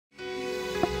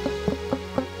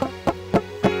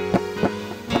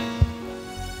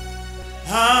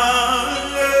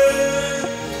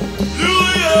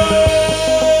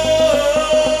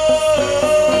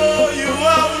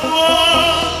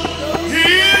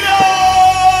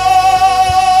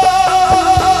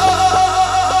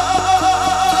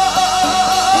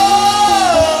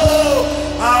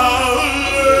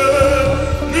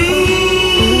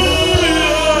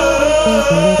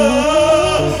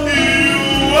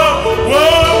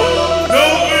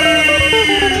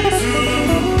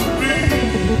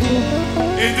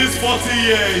40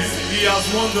 years, he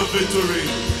has won the victory.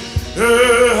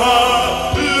 Hey,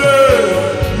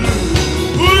 hallelujah.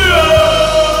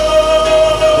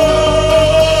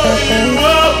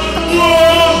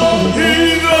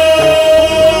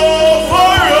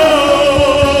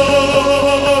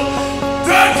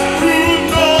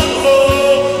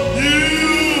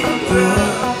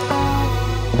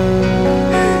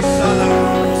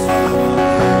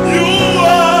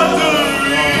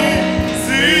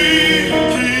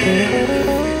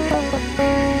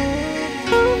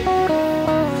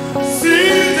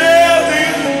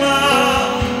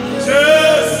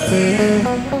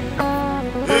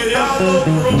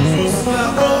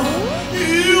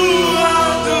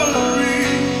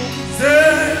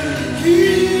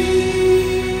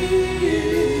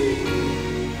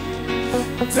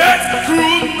 That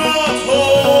could not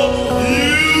hold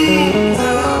you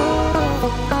down.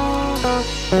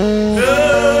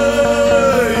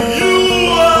 You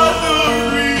are the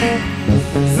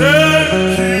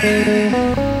risen King.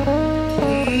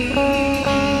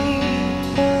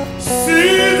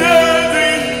 Seated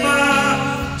in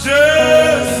majesty.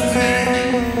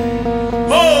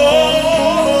 Oh,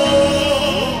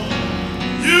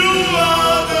 you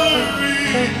are the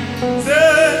risen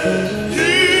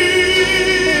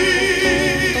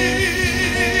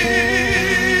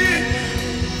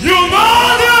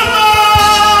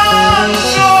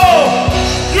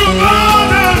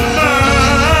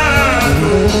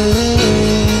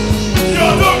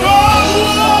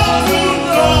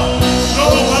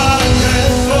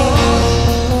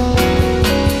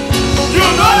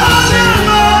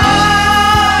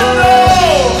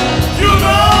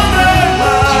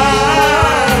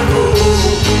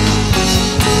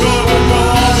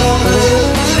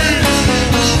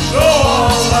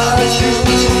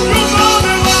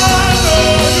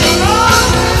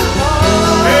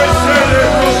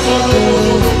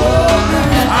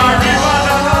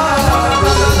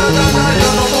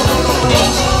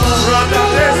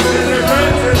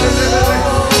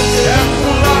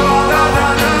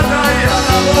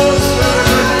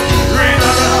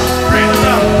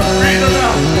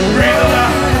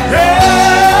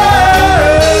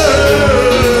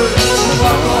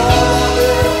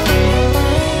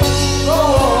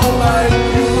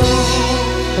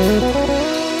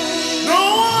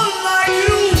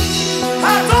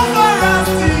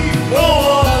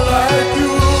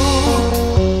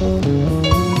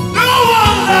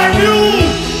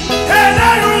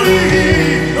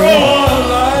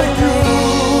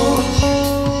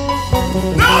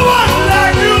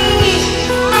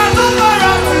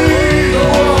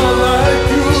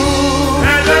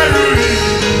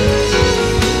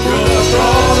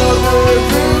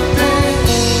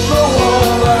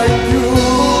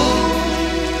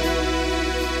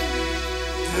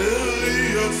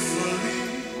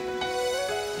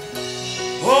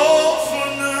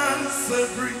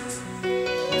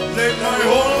let my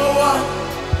whole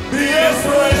life be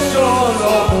expression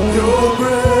of your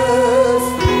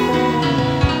grace.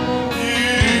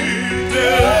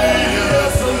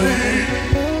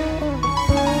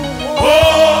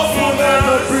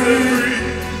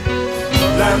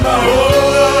 Let my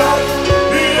whole life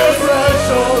be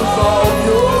expressions of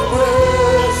your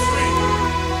grace.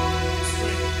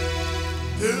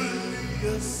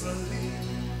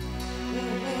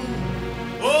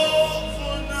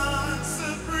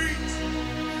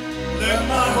 Let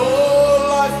my whole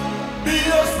life be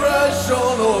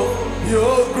expression of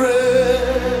your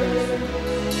grace.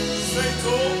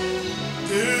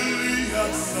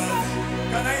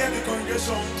 Can I hear the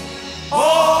congregation?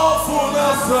 Oh,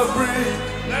 fullness of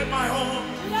breath. Let my whole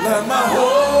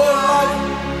life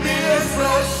be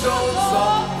expressions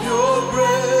of your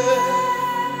grace.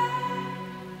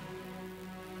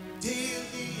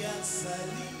 Daily and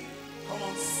sadly. Come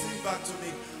on, sing back to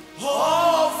me.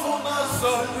 Oh, fullness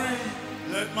of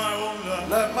breath. Let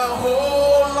my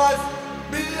whole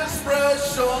life be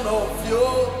expression of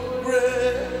your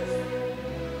grace.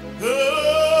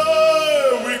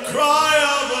 Hey, we cry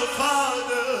out,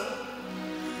 Father,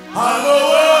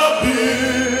 hallowed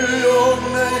be your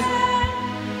name.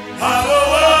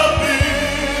 Hallowed be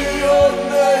your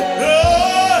name.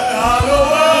 Hey,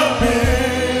 hallowed be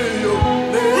your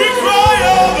name. We cry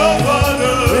out,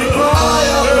 Father. We cry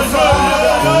out,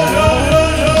 Father.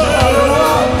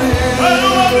 Hallowed be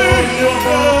your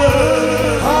name.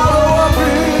 Hallowed be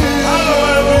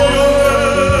your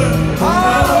name.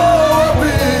 Hallowed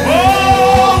be.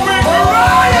 Oh, we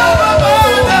cry out,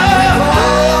 Father.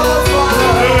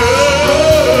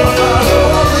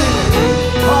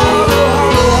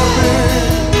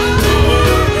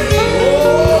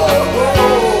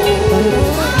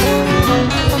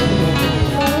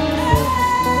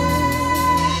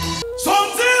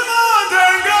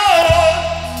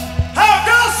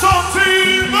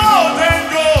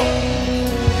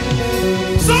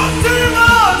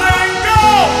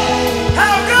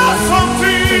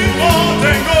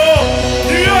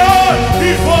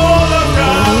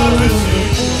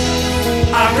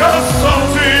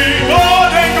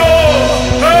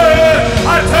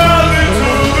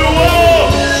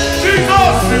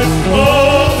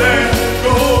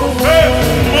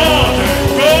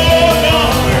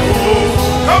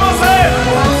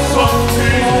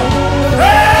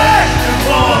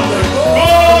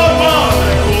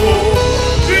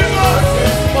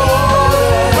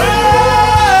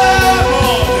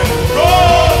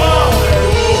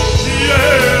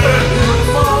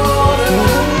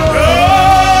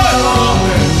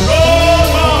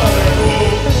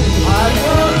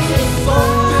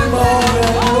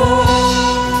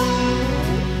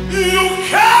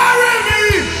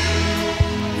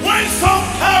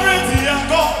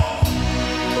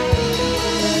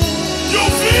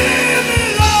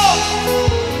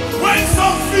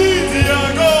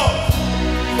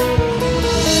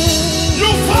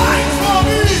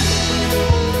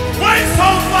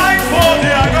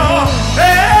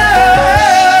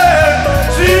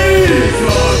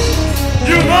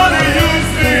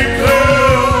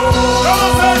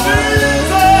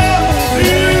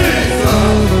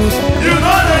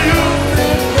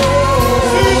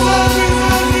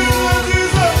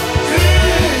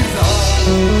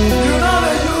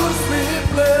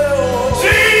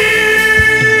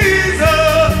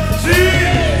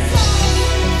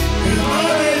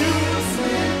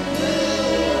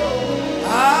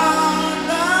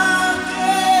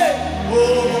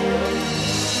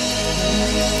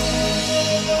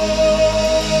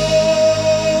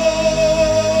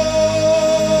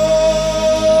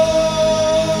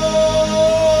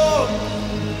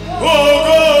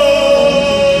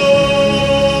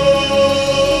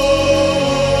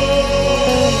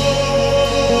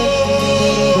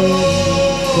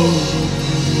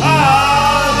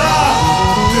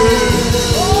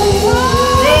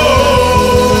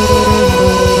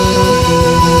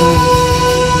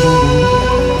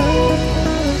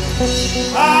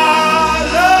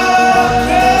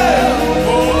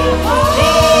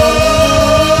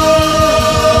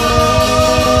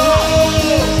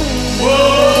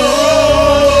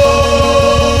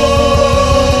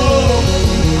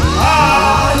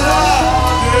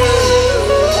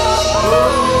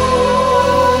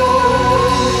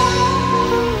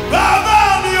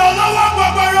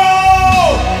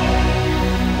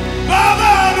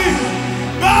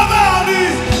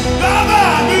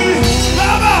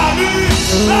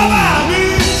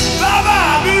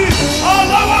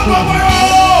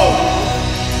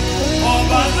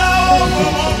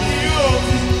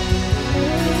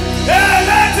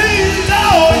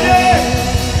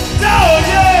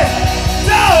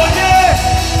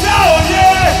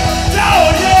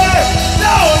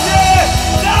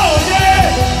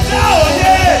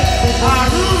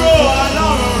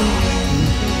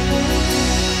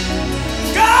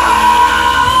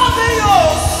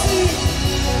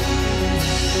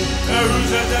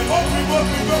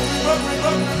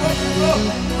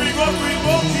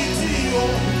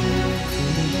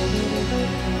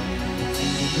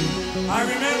 I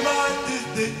remember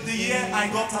the year I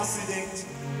got accident.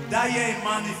 That year in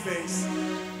Manifest.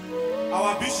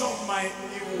 Our bishop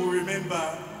he will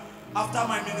remember. After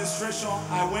my ministration,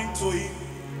 I went to him.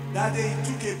 That day he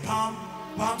took a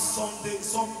Palm Sunday.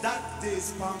 That day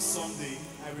is Palm Sunday.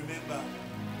 I remember.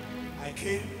 I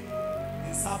came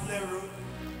in Saple Road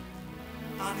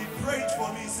and he prayed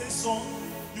for me. He said, son,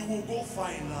 you will go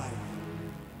far in life.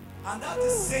 And that the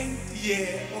same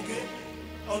year, okay,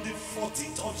 on the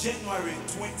 14th of January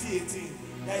 2018,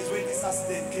 that is when this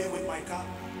accident came with my car.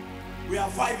 We are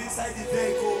 5 inside the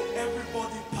vehicle.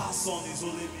 Everybody passed on. It's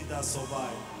only me that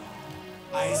survived.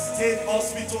 I stayed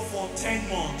hospital for 10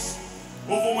 months.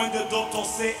 Over when the doctor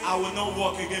say I will not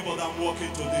walk again, but I'm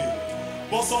walking today.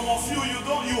 But some of you,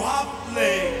 you have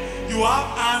leg, you have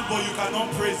hand, but you cannot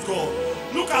praise God.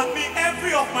 Look at me,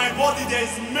 every of my body there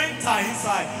is mental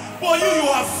inside. But you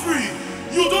are free.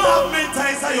 You don't have mental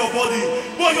inside your body,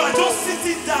 but you are just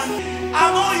sitting down.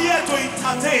 I'm not here to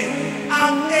entertain.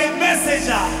 I'm a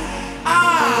messenger.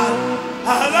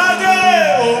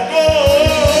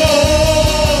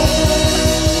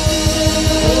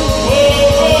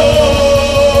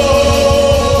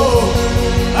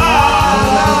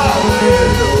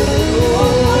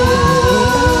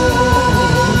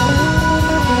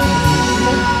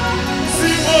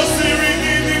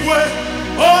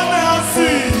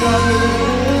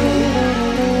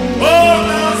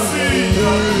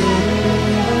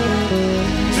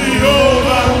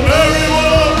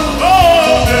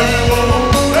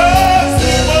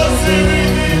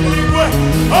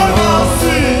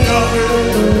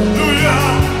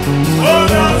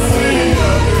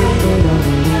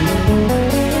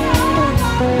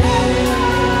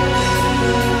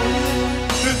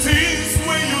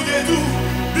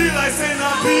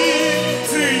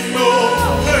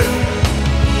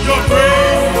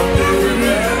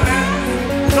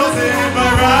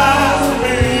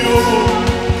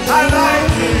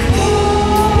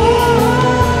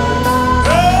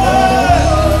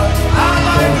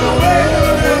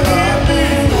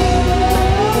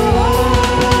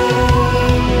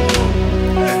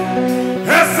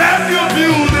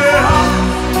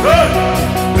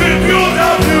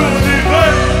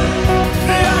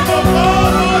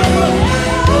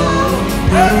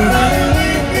 Hey!